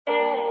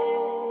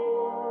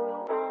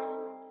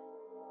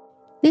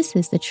This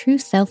is the True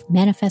Self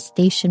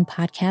Manifestation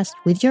Podcast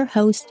with your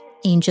host,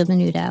 Angel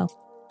Menudo.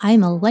 I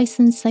am a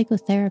licensed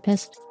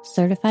psychotherapist,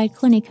 certified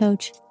clinic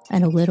coach,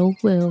 and a little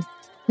woo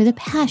with a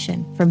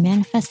passion for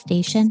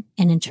manifestation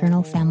and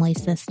internal family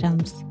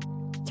systems.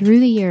 Through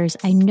the years,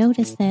 I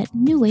noticed that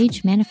New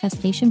Age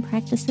manifestation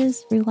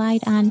practices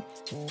relied on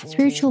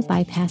spiritual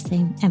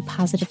bypassing and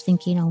positive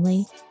thinking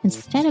only,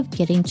 instead of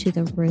getting to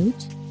the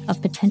root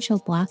of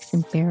potential blocks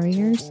and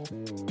barriers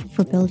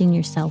for building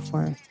your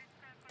self-worth.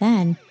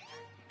 Then,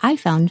 I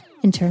found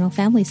internal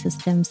family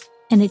systems,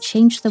 and it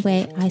changed the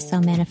way I saw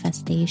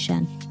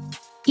manifestation.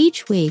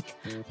 Each week,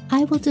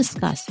 I will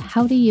discuss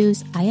how to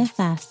use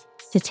IFS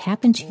to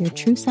tap into your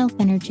true self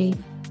energy,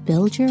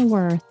 build your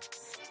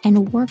worth,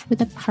 and work with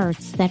the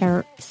parts that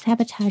are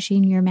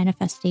sabotaging your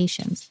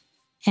manifestations,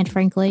 and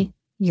frankly,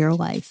 your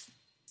life.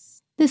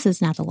 This is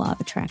not the law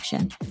of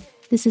attraction.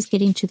 This is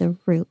getting to the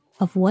root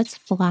of what's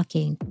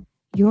blocking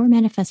your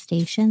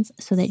manifestations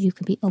so that you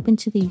can be open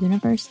to the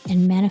universe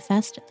and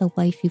manifest the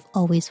life you've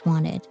always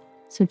wanted.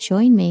 So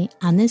join me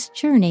on this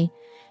journey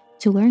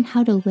to learn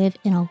how to live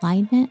in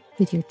alignment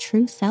with your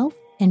true self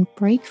and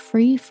break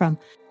free from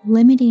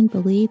limiting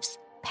beliefs,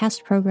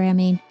 past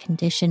programming,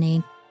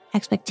 conditioning,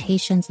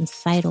 expectations, and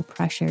societal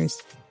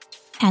pressures,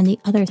 and the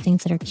other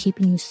things that are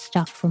keeping you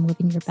stuck from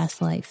living your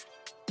best life.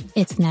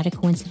 It's not a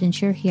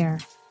coincidence you're here.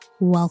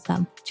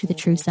 Welcome to the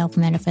True Self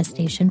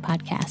Manifestation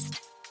Podcast.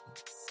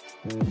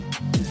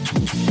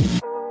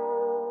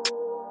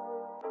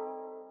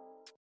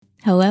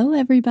 Hello,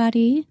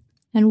 everybody,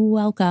 and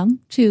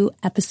welcome to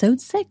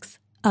episode 6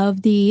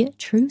 of the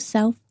True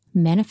Self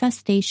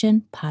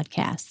Manifestation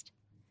Podcast.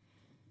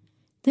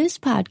 This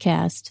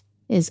podcast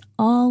is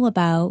all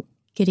about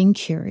getting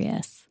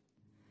curious.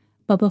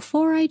 But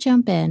before I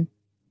jump in,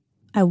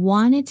 I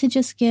wanted to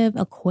just give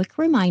a quick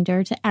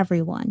reminder to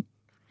everyone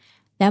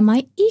that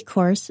my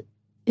e-course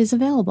is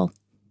available.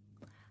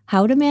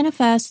 How to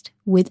Manifest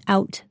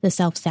Without the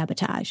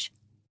Self-Sabotage.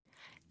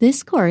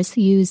 This course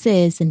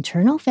uses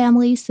internal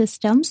family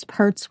systems,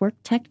 parts work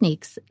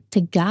techniques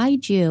to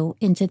guide you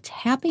into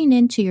tapping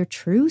into your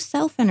true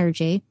self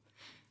energy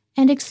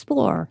and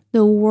explore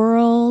the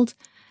world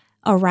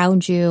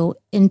around you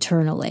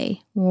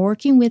internally,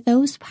 working with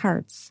those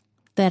parts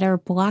that are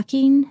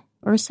blocking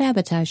or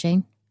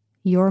sabotaging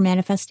your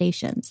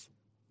manifestations.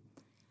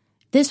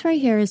 This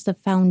right here is the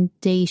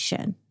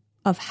foundation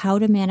of how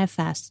to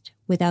manifest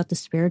without the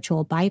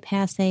spiritual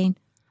bypassing,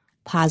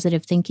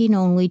 positive thinking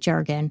only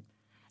jargon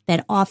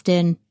that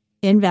often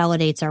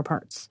invalidates our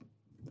parts.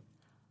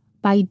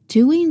 By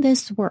doing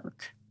this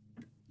work,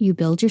 you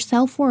build your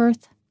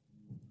self-worth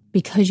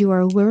because you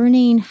are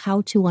learning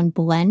how to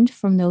unblend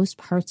from those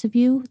parts of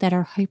you that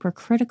are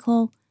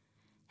hypercritical,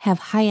 have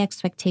high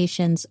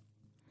expectations,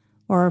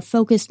 or are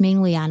focused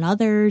mainly on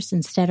others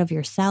instead of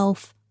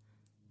yourself.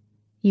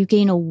 You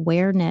gain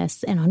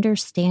awareness and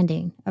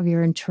understanding of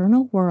your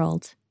internal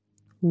world,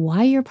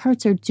 why your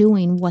parts are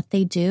doing what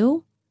they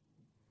do,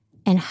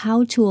 and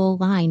how to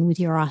align with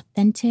your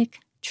authentic,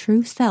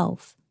 true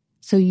self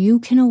so you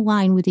can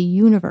align with the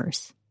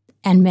universe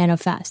and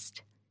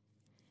manifest.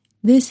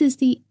 This is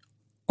the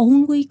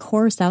only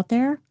course out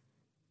there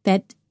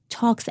that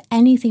talks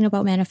anything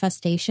about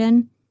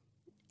manifestation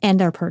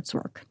and our parts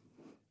work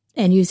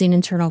and using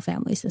internal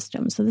family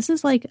systems. So this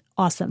is like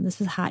awesome.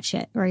 This is hot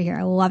shit right here.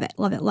 I love it,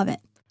 love it, love it.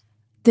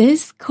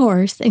 This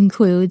course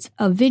includes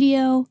a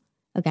video,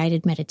 a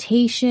guided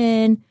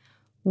meditation,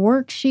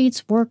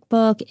 worksheets,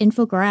 workbook,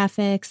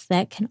 infographics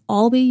that can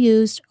all be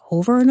used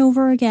over and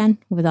over again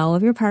with all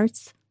of your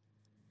parts.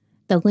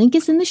 The link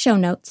is in the show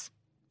notes,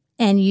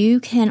 and you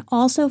can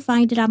also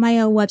find it on my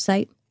own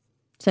website,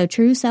 so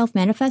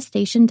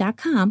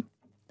trueselfmanifestation.com.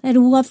 I'd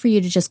love for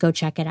you to just go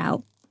check it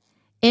out.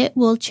 It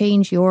will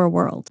change your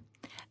world.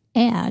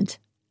 And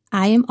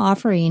I am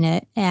offering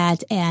it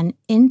at an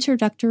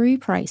introductory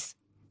price.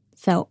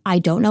 So I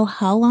don't know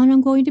how long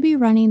I'm going to be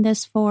running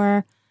this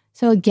for.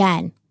 So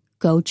again,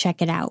 go check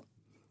it out.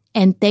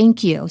 And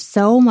thank you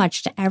so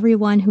much to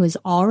everyone who has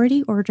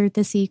already ordered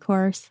this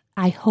e-course.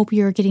 I hope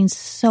you're getting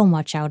so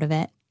much out of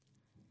it.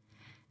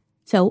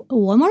 So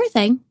one more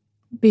thing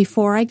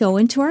before I go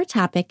into our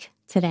topic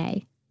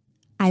today.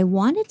 I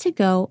wanted to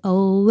go a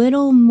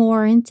little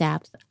more in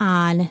depth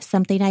on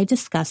something I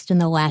discussed in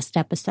the last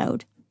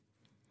episode.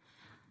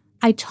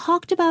 I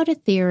talked about a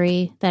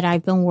theory that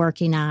I've been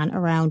working on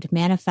around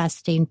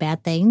manifesting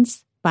bad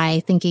things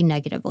by thinking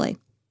negatively.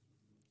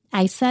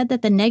 I said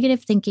that the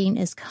negative thinking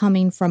is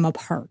coming from a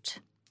part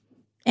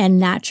and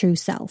not true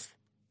self.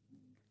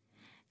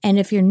 And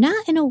if you're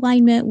not in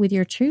alignment with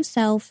your true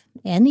self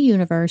and the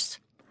universe,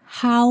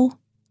 how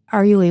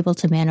are you able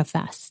to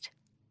manifest?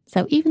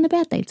 So even the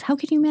bad things, how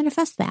can you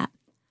manifest that?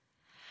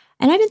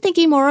 And I've been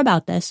thinking more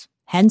about this,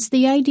 hence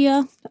the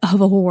idea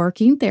of a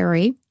working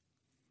theory.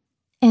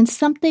 And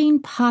something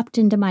popped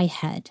into my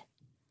head.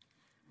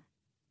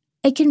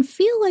 It can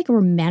feel like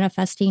we're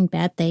manifesting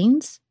bad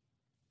things,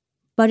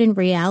 but in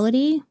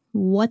reality,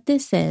 what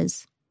this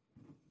is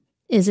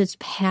its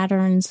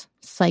patterns,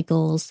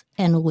 cycles,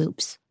 and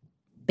loops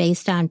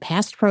based on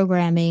past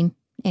programming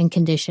and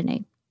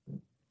conditioning.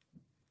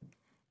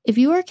 If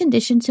you are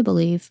conditioned to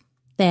believe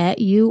that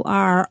you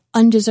are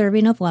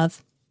undeserving of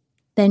love,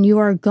 then you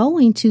are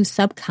going to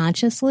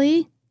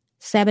subconsciously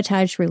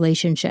sabotage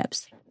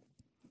relationships.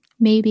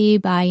 Maybe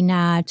by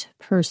not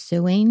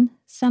pursuing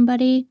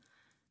somebody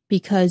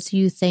because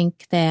you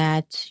think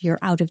that you're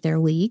out of their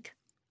league,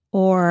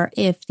 or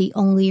if the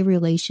only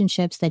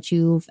relationships that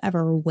you've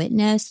ever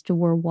witnessed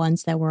were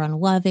ones that were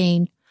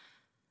unloving,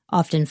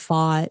 often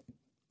fought,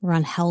 or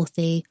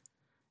unhealthy,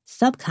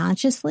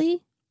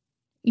 subconsciously,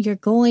 you're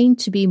going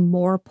to be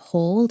more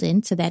pulled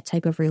into that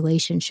type of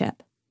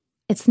relationship.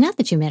 It's not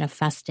that you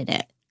manifested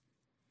it.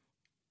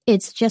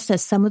 It's just that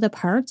some of the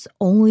parts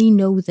only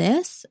know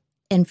this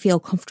and feel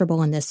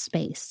comfortable in this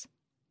space.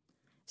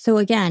 So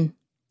again,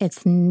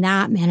 it's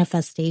not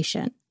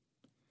manifestation.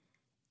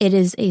 It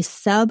is a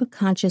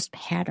subconscious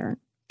pattern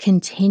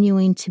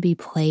continuing to be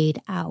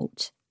played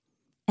out.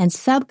 And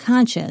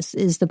subconscious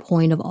is the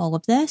point of all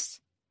of this.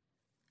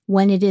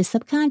 When it is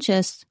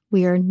subconscious,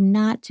 we are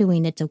not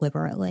doing it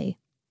deliberately.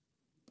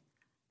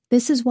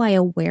 This is why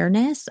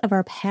awareness of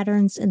our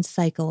patterns and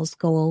cycles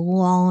go a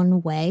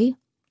long way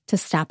to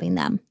stopping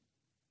them.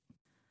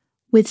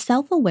 With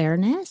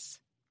self-awareness,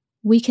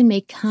 we can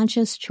make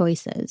conscious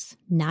choices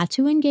not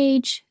to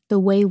engage the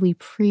way we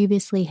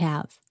previously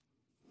have.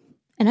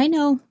 And I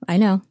know,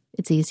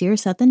 it's easier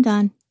said than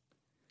done.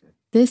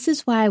 This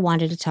is why I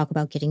wanted to talk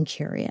about getting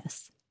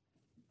curious.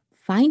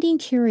 Finding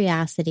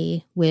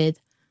curiosity with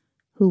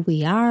who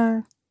we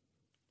are,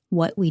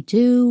 what we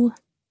do,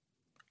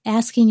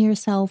 asking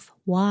yourself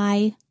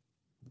why,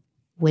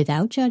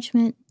 without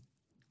judgment,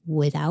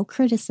 without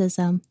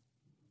criticism.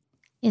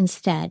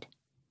 Instead,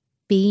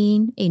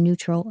 being a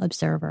neutral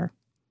observer.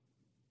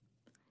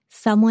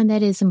 Someone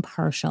that is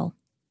impartial,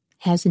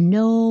 has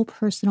no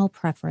personal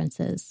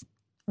preferences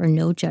or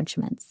no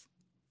judgments.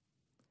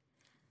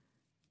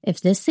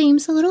 If this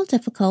seems a little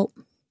difficult,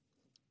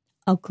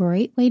 a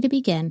great way to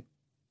begin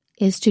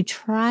is to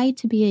try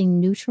to be a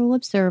neutral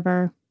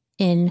observer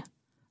in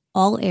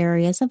all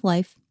areas of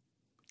life,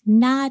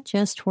 not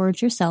just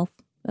towards yourself,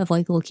 of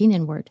like looking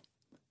inward.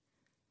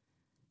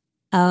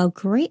 A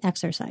great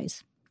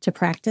exercise to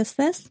practice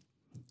this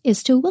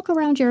is to look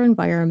around your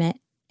environment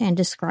and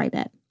describe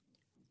it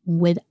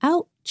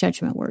without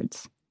judgment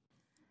words.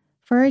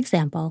 For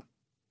example,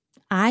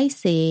 I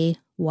see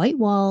white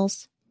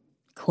walls,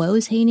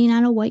 clothes hanging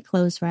on a white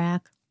clothes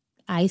rack.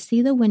 I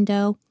see the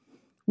window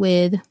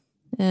with,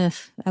 I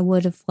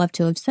would have loved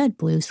to have said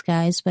blue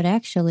skies, but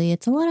actually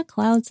it's a lot of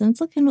clouds and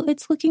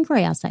it's looking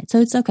gray outside. So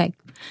it's okay.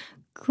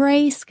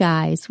 Gray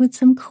skies with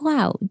some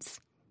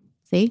clouds.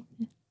 See?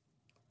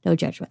 No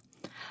judgment.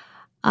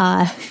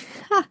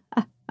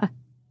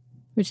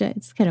 Which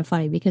it's kind of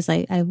funny because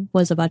I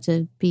was about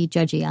to be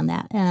judgy on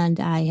that and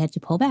I had to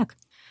pull back.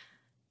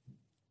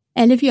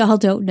 And if you all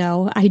don't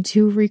know, I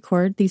do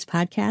record these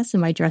podcasts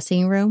in my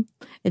dressing room.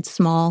 It's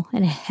small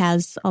and it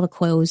has all the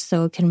clothes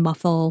so it can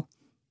muffle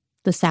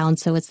the sound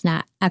so it's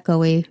not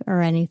echoey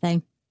or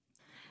anything.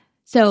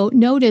 So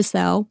notice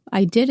though,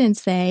 I didn't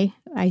say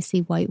I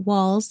see white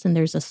walls and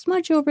there's a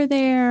smudge over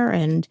there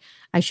and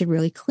I should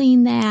really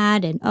clean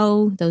that. And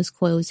oh, those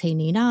clothes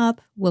hanging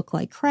up look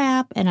like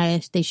crap and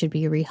they should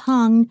be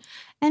rehung.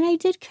 And I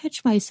did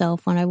catch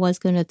myself when I was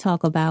going to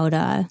talk about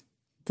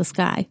the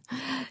sky.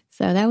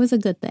 So that was a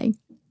good thing.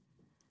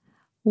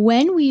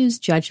 When we use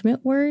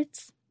judgment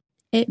words,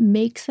 it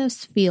makes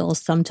us feel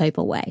some type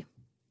of way.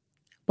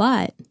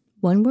 But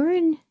when we're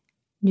in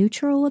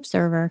neutral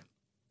observer,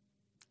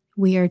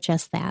 we are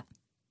just that,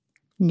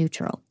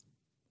 neutral.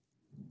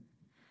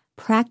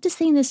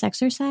 Practicing this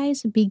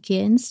exercise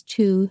begins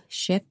to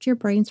shift your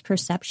brain's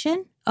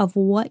perception of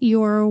what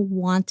you're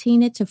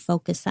wanting it to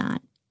focus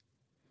on.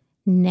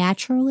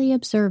 Naturally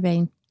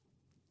observing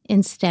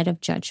instead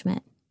of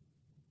judgment.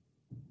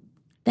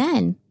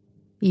 Then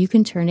you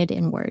can turn it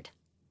inward.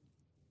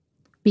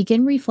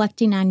 Begin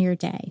reflecting on your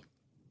day.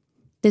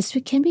 This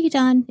can be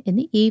done in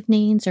the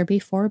evenings or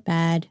before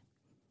bed.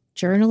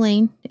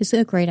 Journaling is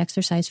a great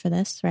exercise for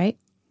this, right?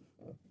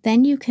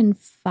 Then you can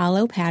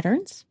follow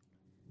patterns.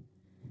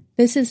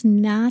 This is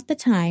not the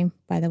time,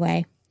 by the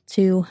way,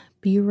 to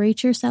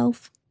berate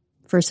yourself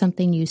for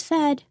something you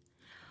said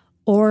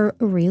or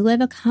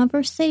relive a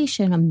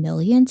conversation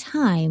 1,000,000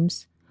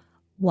 times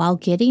while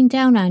getting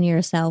down on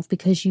yourself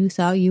because you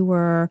thought you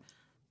were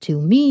too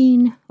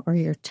mean or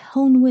your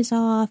tone was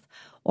off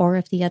or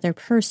if the other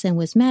person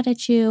was mad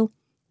at you.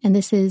 And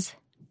this is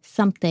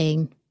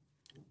something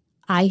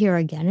I hear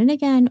again and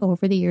again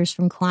over the years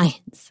from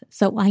clients.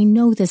 So I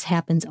know this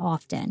happens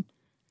often.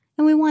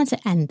 And we want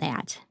to end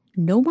that.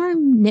 No more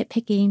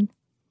nitpicking.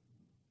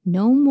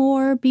 No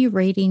more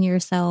berating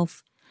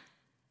yourself.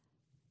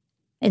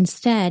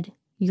 Instead,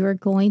 you're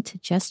going to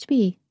just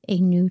be a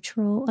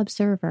neutral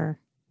observer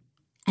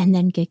and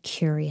then get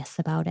curious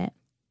about it.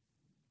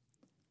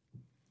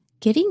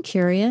 Getting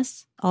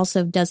curious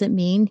also doesn't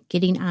mean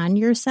getting on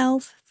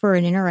yourself for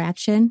an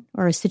interaction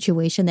or a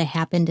situation that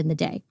happened in the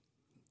day.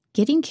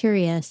 Getting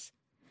curious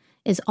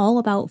is all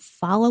about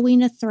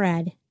following a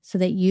thread so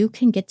that you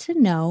can get to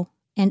know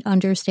and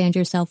understand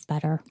yourself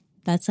better.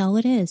 That's all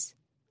it is.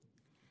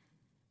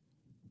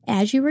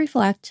 as you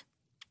reflect,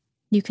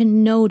 you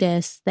can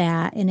notice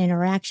that an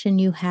interaction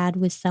you had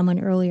with someone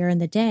earlier in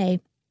the day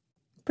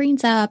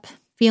brings up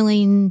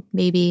feeling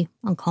maybe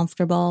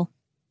uncomfortable,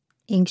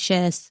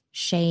 anxious,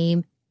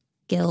 shame,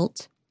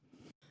 guilt.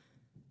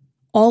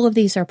 All of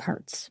these are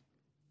parts.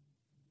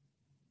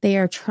 They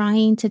are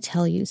trying to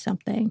tell you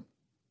something.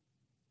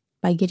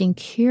 By getting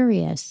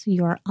curious,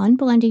 you are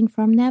unblending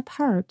from that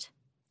part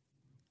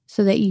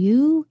so that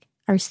you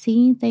are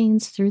seeing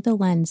things through the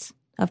lens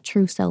of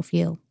true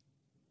self-you.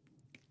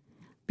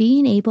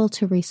 Being able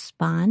to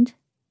respond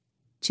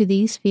to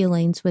these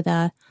feelings with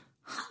a,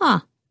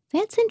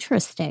 that's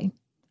interesting.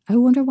 I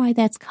wonder why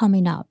that's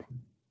coming up.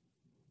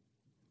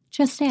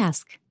 Just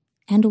ask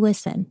and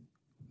listen.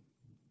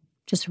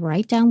 Just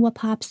write down what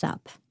pops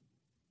up.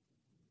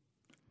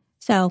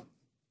 So,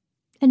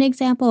 an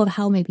example of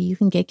how maybe you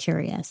can get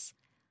curious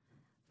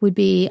would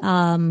be,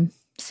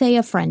 say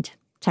a friend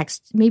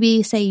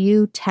say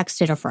you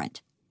texted a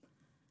friend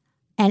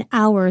and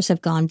hours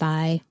have gone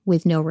by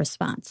with no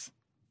response.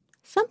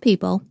 Some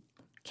people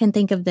can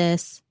think of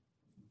this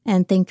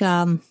and think,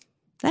 they're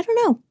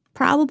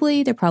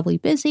probably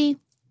busy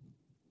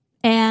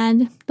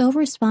and they'll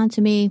respond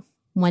to me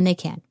when they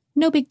can.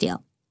 No big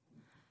deal.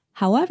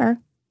 However,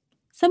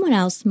 someone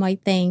else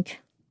might think,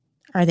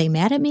 are they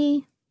mad at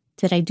me?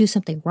 Did I do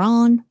something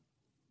wrong?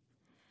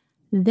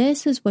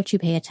 This is what you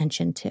pay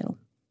attention to.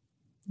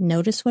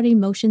 Notice what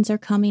emotions are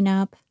coming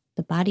up,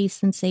 the body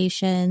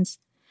sensations.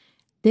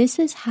 This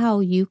is how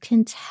you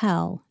can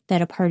tell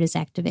that a part is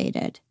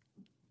activated.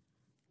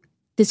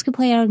 This could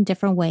play out in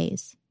different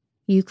ways.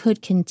 You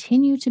could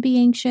continue to be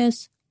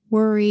anxious,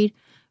 worried,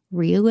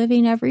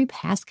 reliving every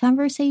past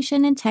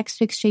conversation and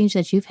text exchange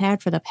that you've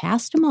had for the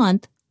past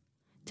month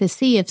to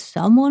see if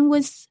something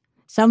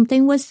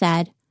was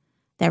said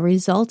that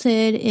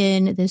resulted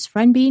in this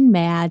friend being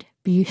mad,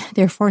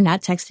 therefore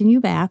not texting you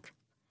back.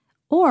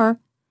 Or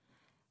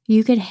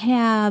you could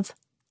have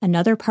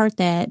another part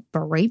that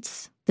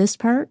berates this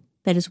part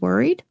that is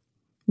worried,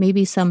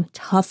 maybe some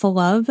tough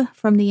love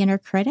from the inner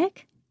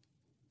critic.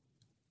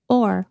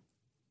 Or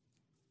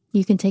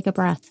you can take a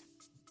breath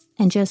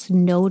and just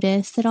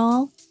notice it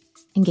all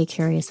and get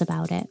curious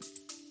about it.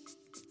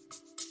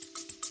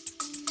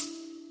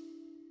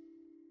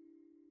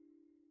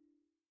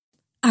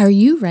 Are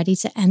you ready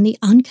to end the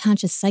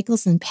unconscious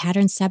cycles and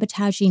patterns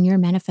sabotaging your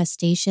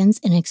manifestations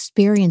and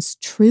experience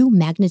true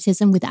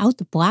magnetism without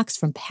the blocks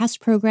from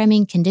past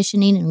programming,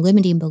 conditioning, and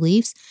limiting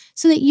beliefs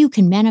so that you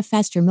can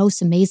manifest your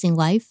most amazing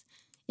life?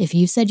 If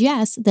you said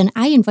yes, then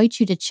I invite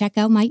you to check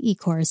out my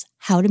e-course,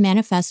 How to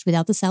Manifest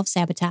Without the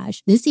Self-Sabotage.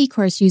 This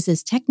e-course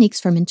uses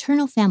techniques from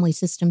internal family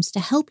systems to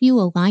help you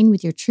align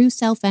with your true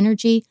self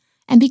energy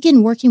and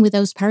begin working with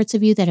those parts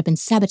of you that have been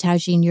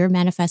sabotaging your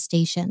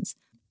manifestations.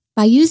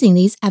 By using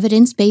these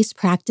evidence-based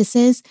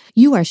practices,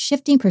 you are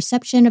shifting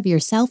perception of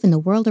yourself and the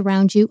world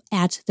around you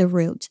at the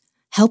root,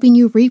 helping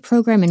you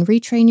reprogram and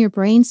retrain your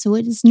brain so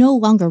it is no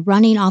longer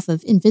running off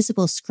of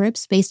invisible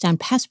scripts based on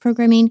past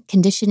programming,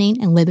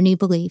 conditioning, and limiting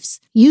beliefs.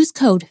 Use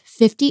code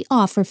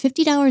 50OFF for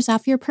 $50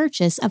 off your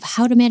purchase of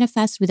How to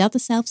Manifest Without the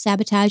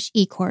Self-Sabotage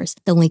e-course.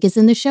 The link is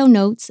in the show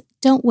notes.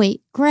 Don't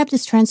wait. Grab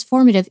this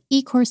transformative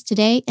e-course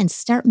today and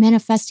start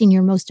manifesting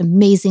your most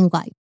amazing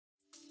life.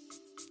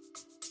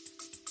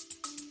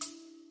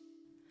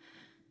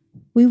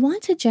 We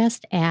want to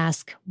just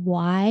ask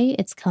why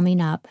it's coming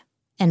up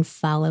and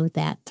follow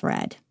that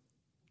thread.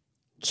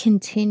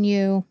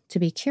 Continue to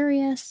be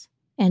curious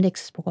and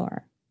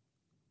explore.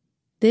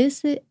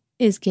 This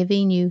is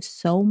giving you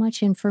so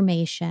much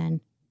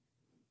information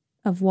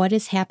of what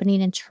is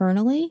happening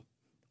internally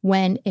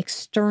when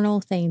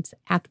external things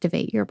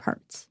activate your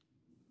parts.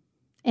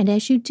 And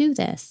as you do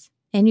this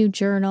and you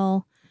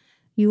journal,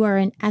 you are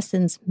in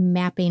essence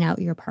mapping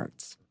out your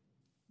parts.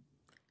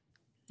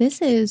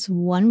 This is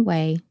one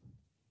way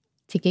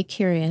to get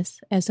curious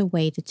as a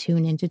way to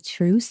tune into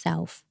true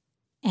self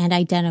and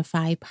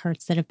identify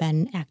parts that have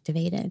been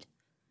activated.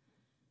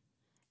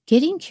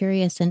 Getting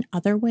curious in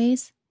other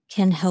ways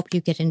can help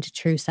you get into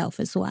true self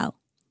as well.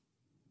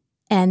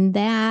 And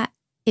that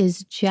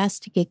is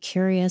just to get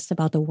curious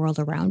about the world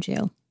around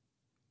you.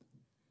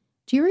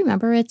 Do you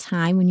remember a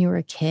time when you were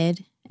a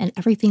kid and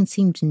everything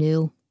seemed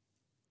new?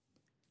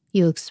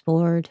 You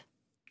explored,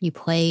 you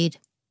played,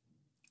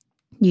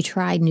 you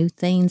tried new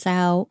things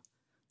out.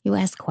 You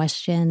asked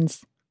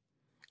questions.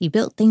 You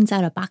built things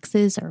out of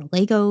boxes or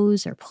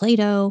Legos or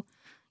Play-Doh.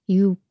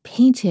 You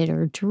painted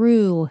or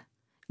drew.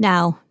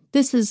 Now,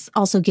 this is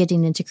also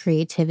getting into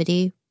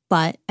creativity,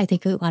 but I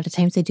think a lot of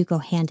times they do go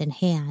hand in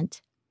hand.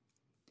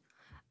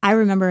 I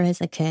remember as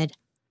a kid,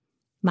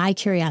 my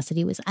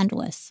curiosity was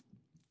endless.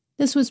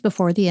 This was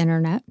before the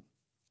internet.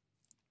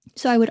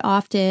 So I would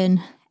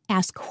often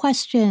ask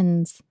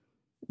questions,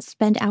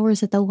 spend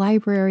hours at the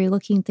library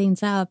looking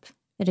things up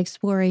and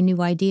exploring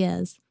new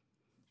ideas.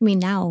 I mean,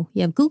 now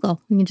you have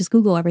Google. You can just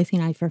Google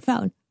everything on your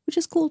phone, which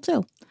is cool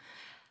too.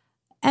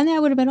 And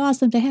that would have been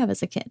awesome to have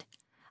as a kid.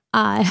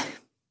 But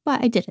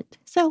I didn't.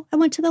 So I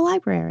went to the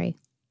library.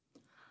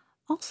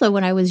 Also,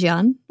 when I was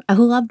young, I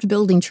loved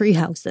building tree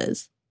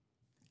houses.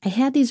 I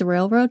had these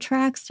railroad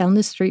tracks down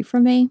the street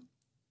from me,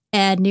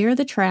 and near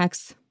the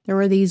tracks, there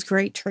were these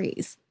great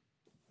trees.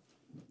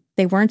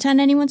 They weren't on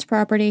anyone's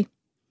property.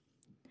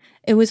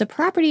 It was a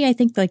property I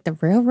think like the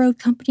railroad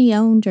company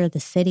owned or the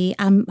city.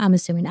 I'm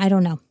assuming. I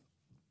don't know.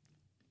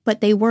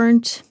 But they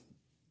weren't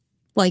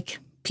like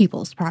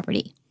people's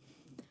property.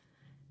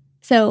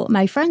 So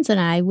my friends and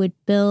I would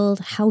build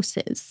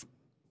houses,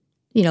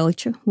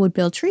 would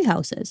build tree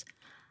houses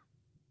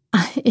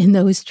in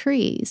those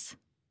trees.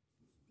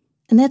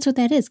 And that's what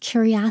that is,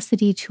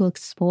 curiosity to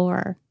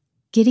explore,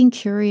 getting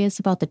curious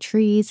about the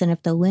trees and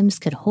if the limbs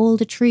could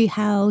hold a tree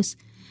house,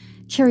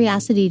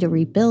 curiosity to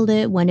rebuild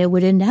it when it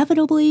would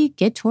inevitably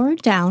get torn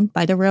down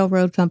by the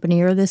railroad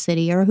company or the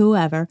city or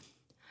whoever.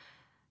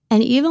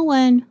 And even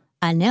when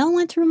a nail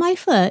went through my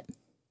foot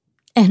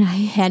and I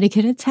had to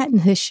get a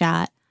tetanus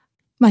shot,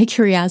 my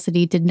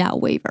curiosity did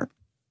not waver.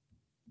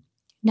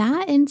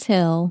 Not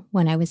until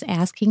when I was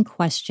asking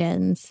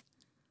questions,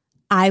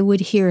 I would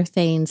hear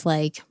things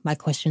like, my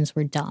questions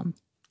were dumb,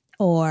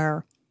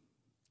 or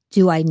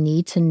do I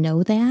need to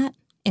know that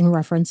in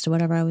reference to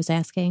whatever I was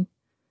asking?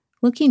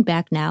 Looking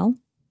back now,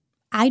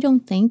 I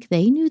don't think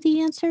they knew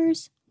the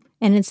answers.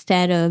 And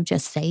instead of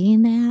just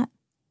saying that,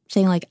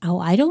 saying like, oh,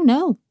 I don't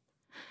know,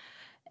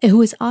 it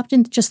was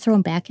often just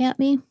thrown back at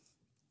me,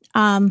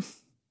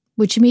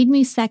 which made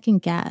me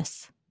second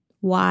guess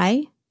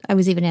why I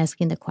was even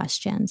asking the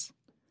questions.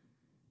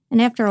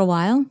 And after a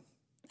while,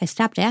 I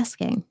stopped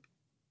asking.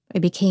 I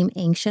became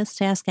anxious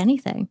to ask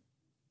anything,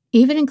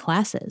 even in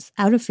classes,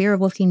 out of fear of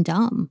looking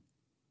dumb.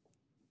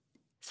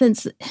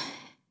 Since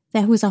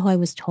that was all I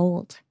was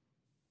told.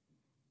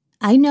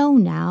 I know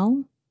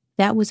now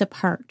that was a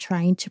part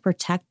trying to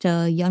protect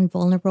a young,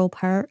 vulnerable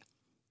part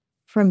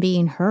from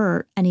being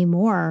hurt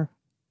anymore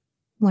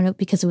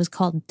because it was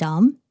called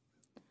dumb.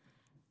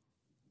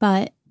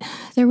 But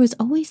there was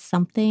always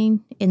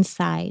something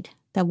inside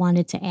that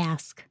wanted to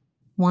ask,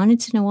 wanted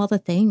to know all the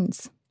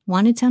things,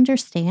 wanted to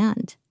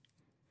understand.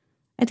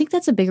 I think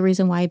that's a big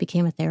reason why I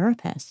became a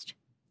therapist.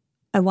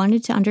 I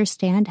wanted to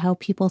understand how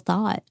people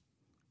thought,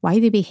 why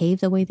they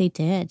behaved the way they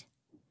did,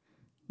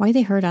 why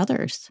they hurt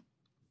others,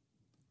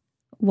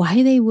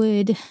 why they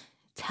would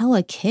tell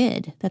a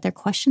kid that their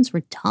questions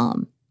were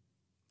dumb.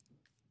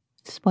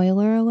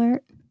 Spoiler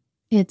alert,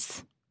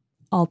 it's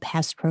all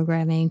past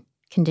programming,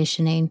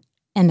 conditioning,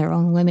 and their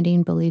own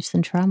limiting beliefs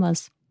and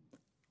traumas.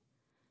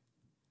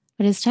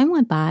 But as time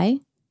went by,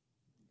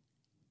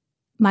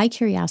 my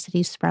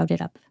curiosity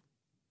sprouted up,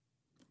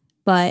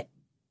 but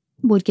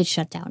would get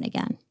shut down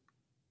again.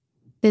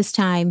 This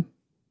time,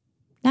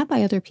 not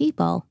by other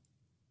people,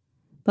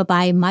 but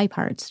by my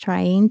parts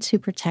trying to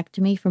protect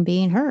me from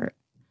being hurt.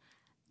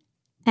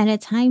 And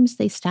at times,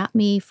 they stopped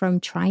me from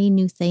trying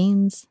new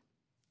things,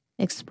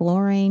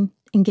 exploring,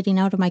 and getting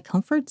out of my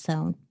comfort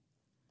zone.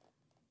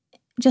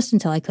 Just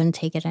until I couldn't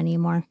take it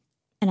anymore.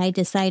 And I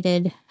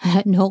decided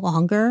that no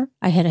longer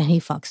I had any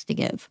fucks to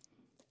give.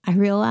 I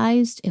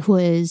realized it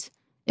was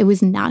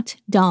not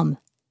dumb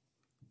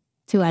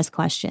to ask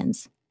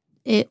questions.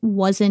 It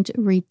wasn't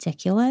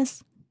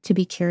ridiculous to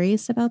be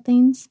curious about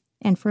things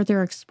and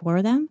further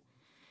explore them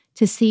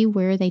to see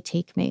where they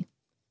take me.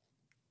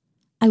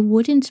 I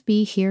wouldn't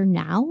be here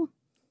now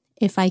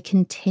if I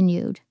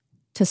continued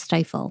to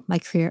stifle my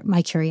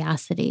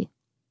curiosity.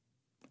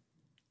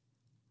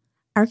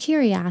 Our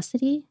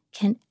curiosity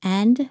can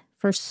end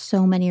for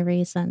so many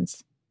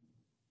reasons.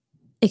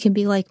 It can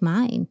be like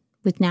mine,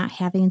 with not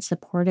having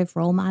supportive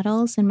role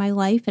models in my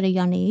life at a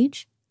young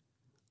age.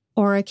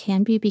 Or it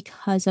can be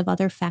because of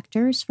other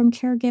factors from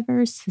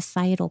caregivers,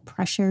 societal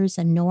pressures,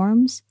 and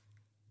norms.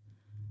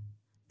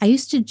 I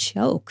used to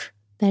joke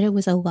that it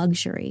was a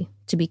luxury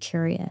to be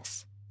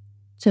curious,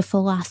 to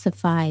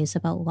philosophize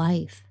about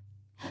life.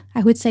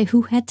 I would say,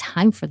 who had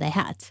time for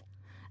that?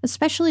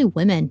 Especially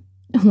women,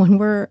 when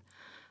we're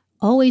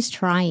always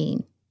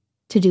trying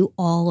to do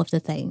all of the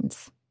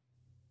things.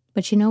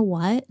 But you know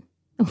what?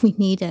 We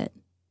need it.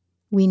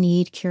 We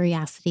need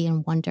curiosity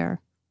and wonder.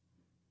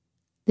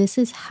 This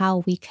is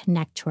how we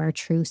connect to our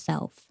true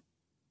self.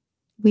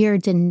 We are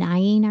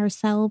denying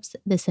ourselves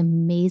this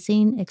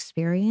amazing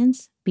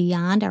experience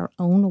beyond our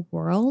own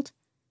world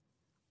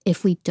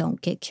if we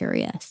don't get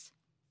curious.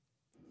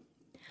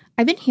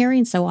 I've been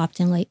hearing so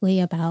often lately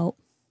about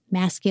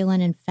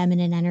masculine and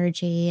feminine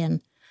energy,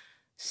 and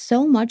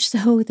so much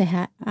so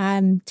that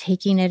I'm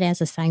taking it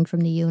as a sign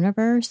from the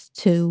universe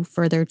to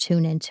further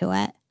tune into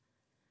it.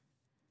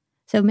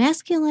 So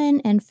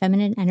masculine and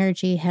feminine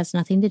energy has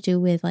nothing to do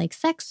with like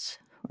sex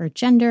or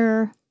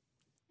gender,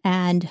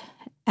 and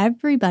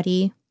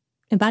everybody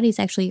embodies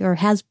actually or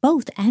has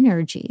both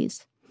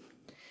energies.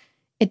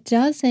 It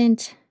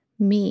doesn't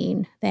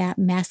mean that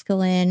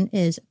masculine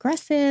is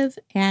aggressive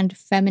and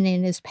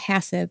feminine is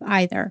passive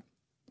either.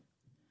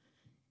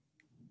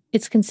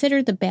 It's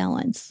considered the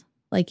balance,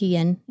 like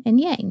yin and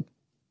yang.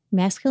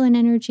 Masculine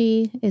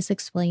energy is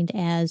explained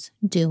as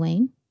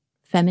doing.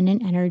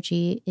 Feminine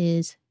energy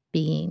is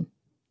being,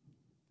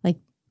 like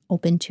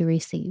open to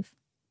receive.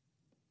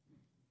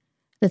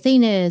 The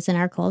thing is, in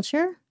our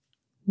culture,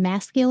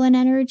 masculine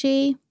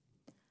energy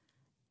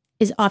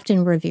is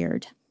often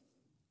revered.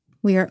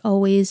 We are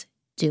always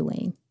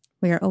doing.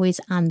 We are always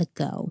on the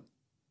go.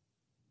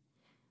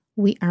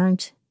 We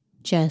aren't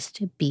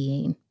just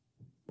being.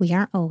 We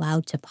aren't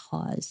allowed to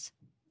pause,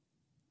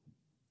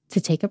 to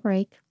take a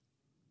break,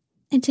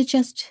 and to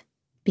just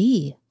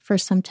be for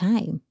some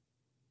time.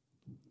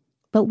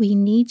 But we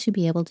need to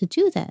be able to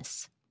do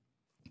this.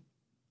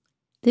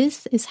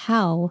 This is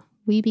how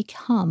we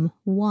become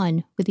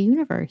one with the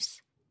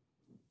universe.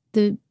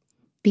 The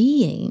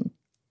being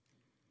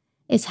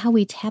is how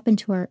we tap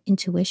into our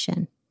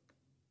intuition,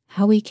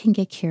 how we can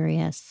get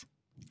curious,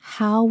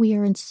 how we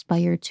are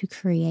inspired to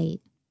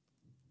create.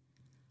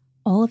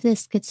 All of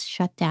this gets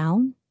shut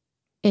down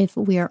if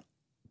we are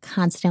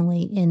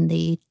constantly in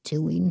the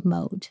doing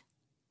mode.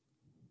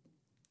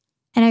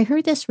 And I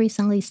heard this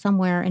recently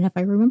somewhere, and if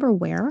I remember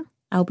where,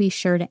 I'll be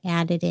sure to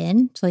add it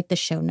in to like the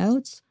show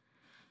notes.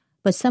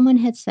 But someone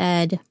had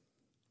said,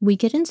 we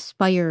get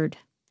inspired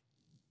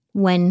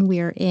when we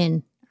are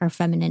in our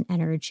feminine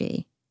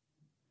energy.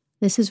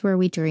 This is where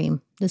we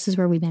dream. This is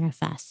where we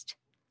manifest.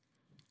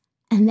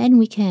 And then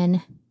we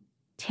can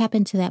tap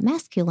into that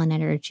masculine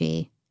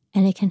energy,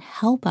 and it can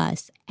help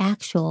us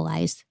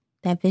actualize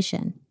that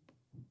vision.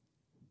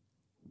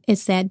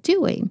 It's that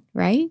doing,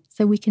 right?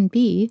 So we can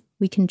be,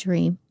 we can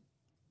dream,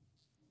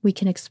 we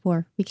can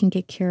explore, we can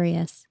get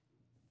curious,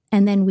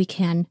 and then we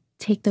can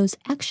take those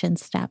action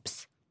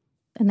steps.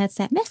 And that's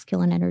that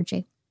masculine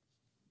energy.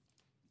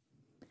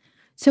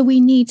 So we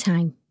need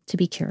time to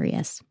be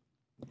curious.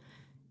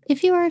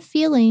 If you are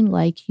feeling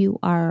like you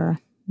are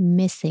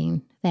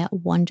missing that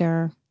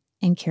wonder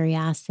and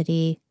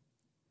curiosity,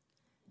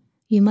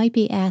 you might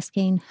be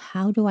asking,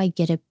 how do I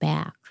get it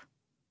back?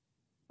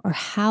 Or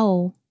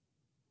how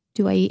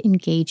do I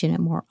engage in it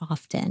more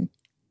often?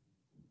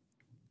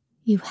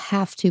 You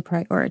have to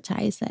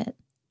prioritize it.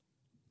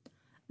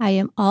 I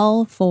am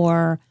all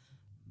for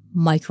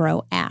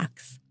micro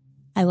acts.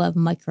 I love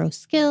micro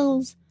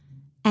skills,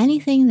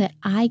 anything that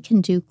I can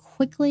do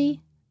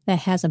quickly that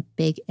has a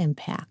big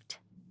impact.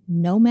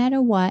 No matter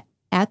what,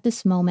 at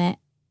this moment,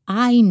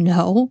 I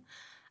know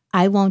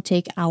I won't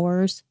take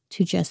hours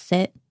to just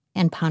sit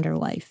and ponder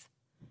life.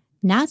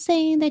 Not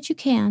saying that you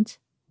can't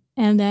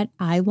and that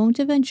I won't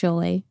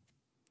eventually,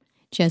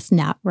 just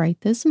not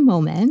right this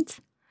moment.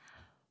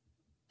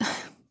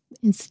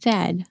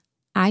 Instead,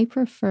 I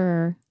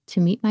prefer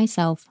to meet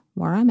myself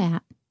where I'm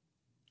at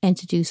and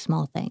to do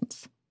small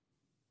things.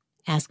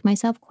 Ask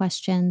myself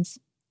questions,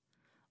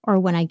 or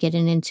when I get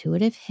an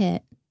intuitive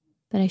hit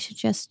that I should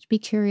just be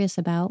curious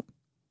about,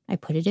 I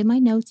put it in my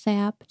notes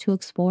app to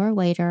explore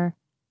later.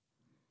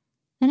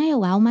 Then I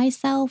allow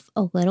myself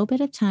a little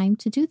bit of time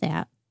to do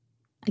that.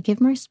 I give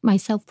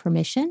myself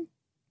permission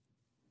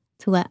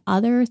to let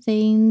other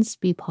things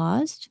be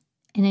paused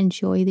and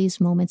enjoy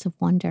these moments of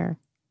wonder.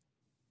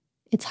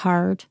 It's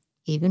hard,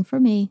 even for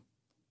me.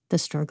 The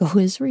struggle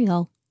is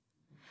real,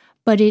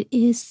 but it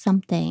is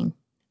something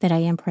that I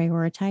am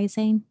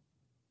prioritizing,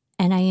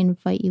 and I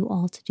invite you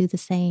all to do the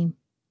same.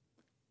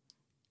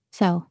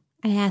 So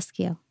I ask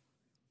you,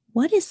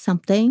 what is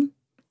something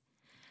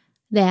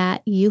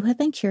that you have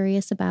been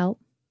curious about,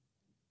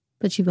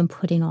 but you've been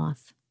putting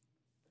off?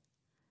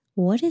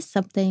 What is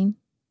something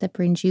that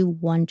brings you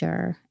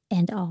wonder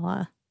and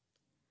awe?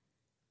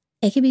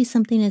 It could be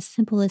something as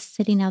simple as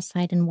sitting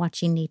outside and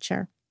watching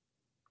nature.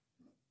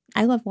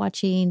 I love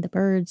watching the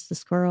birds, the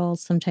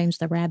squirrels, sometimes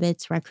the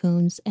rabbits,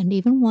 raccoons, and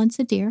even once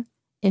a deer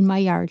in my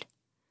yard.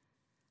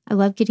 I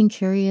love getting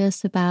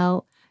curious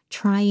about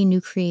trying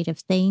new creative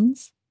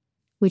things,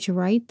 which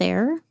right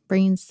there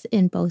brings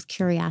in both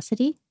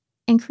curiosity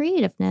and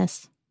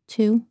creativeness,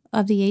 2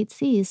 of the 8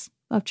 C's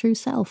of true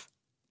self.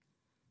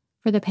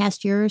 For the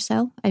past year or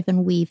so, I've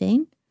been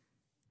weaving.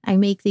 I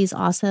make these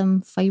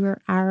awesome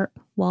fiber art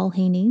wall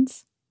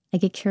hangings. I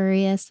get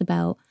curious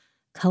about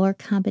color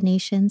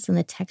combinations and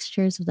the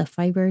textures of the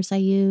fibers I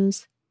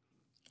use,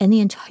 and the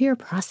entire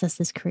process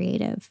is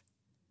creative.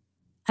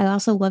 I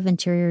also love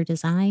interior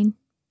design,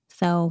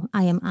 so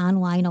I am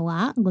online a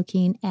lot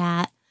looking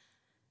at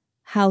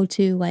how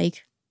to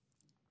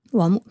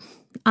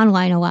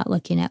online a lot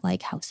looking at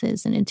like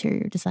houses and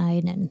interior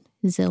design, and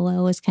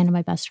Zillow is kind of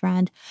my best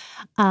friend.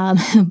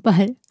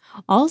 But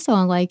also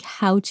on like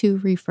how to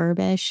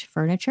refurbish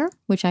furniture,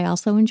 which I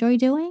also enjoy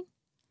doing.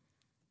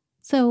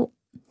 So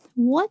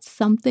what's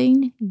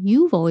something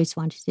you've always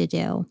wanted to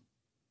do?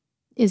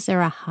 Is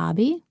there a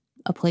hobby,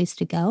 a place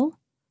to go?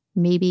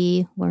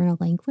 Maybe learn a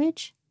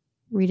language,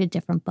 read a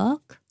different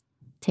book,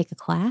 take a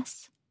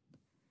class,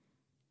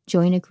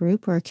 join a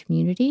group or a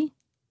community?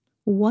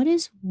 What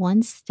is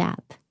one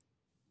step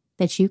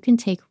that you can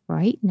take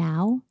right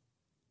now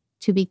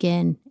to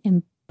begin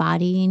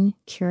embodying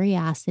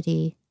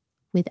curiosity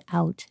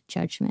without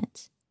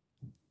judgment?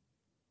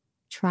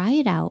 Try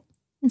it out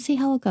and see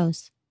how it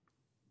goes.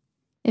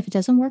 If it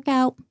doesn't work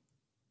out,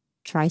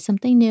 try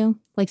something new.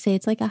 Like say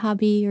it's like a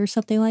hobby or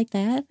something like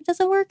that. If it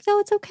doesn't work, though,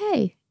 it's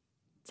okay.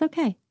 It's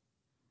okay.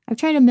 I've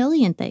tried a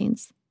million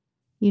things.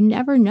 You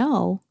never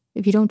know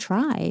if you don't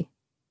try.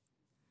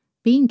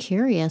 Being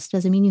curious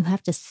doesn't mean you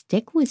have to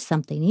stick with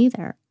something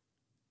either.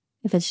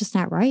 if it's just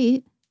not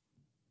right,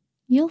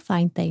 you'll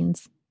find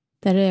things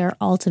that are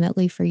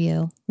ultimately for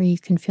you, where you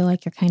can feel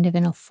like you're kind of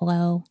in a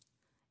flow,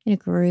 in a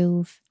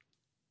groove.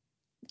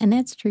 And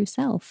that's true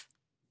self.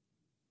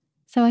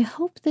 So I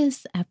hope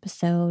this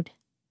episode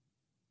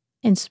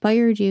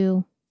inspired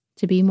you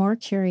to be more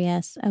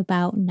curious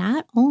about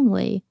not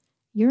only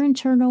your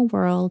internal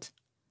world,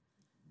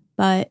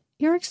 but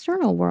your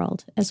external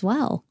world as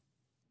well.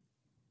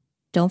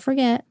 Don't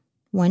forget,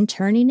 when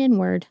turning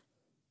inward,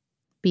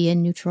 be a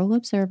neutral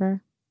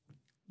observer,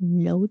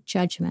 no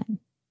judgment.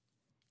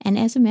 And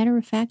as a matter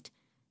of fact,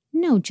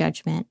 no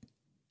judgment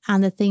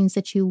on the things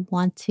that you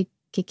want to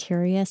get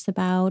curious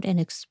about and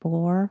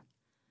explore.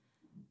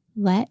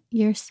 Let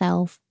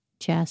yourself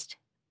just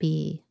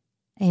be.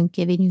 I am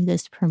giving you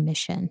this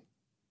permission.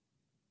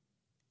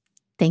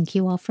 Thank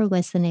you all for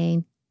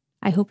listening.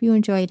 I hope you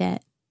enjoyed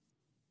it.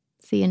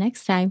 See you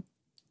next time.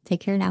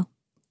 Take care now.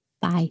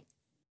 Bye.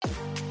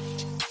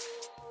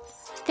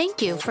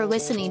 Thank you for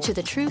listening to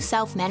the True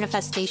Self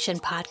Manifestation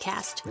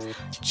Podcast.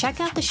 Check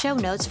out the show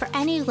notes for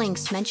any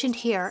links mentioned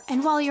here,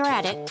 and while you're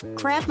at it,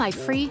 grab my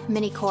free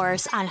mini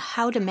course on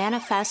how to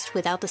manifest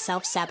without the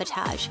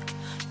self-sabotage.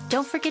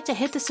 Don't forget to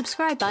hit the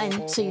subscribe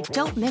button so you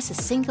don't miss a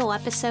single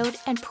episode,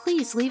 and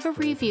please leave a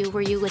review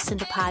where you listen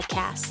to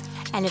podcasts.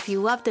 And if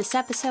you love this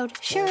episode,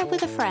 share it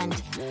with a friend.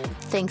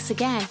 Thanks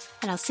again,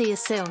 and I'll see you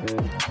soon.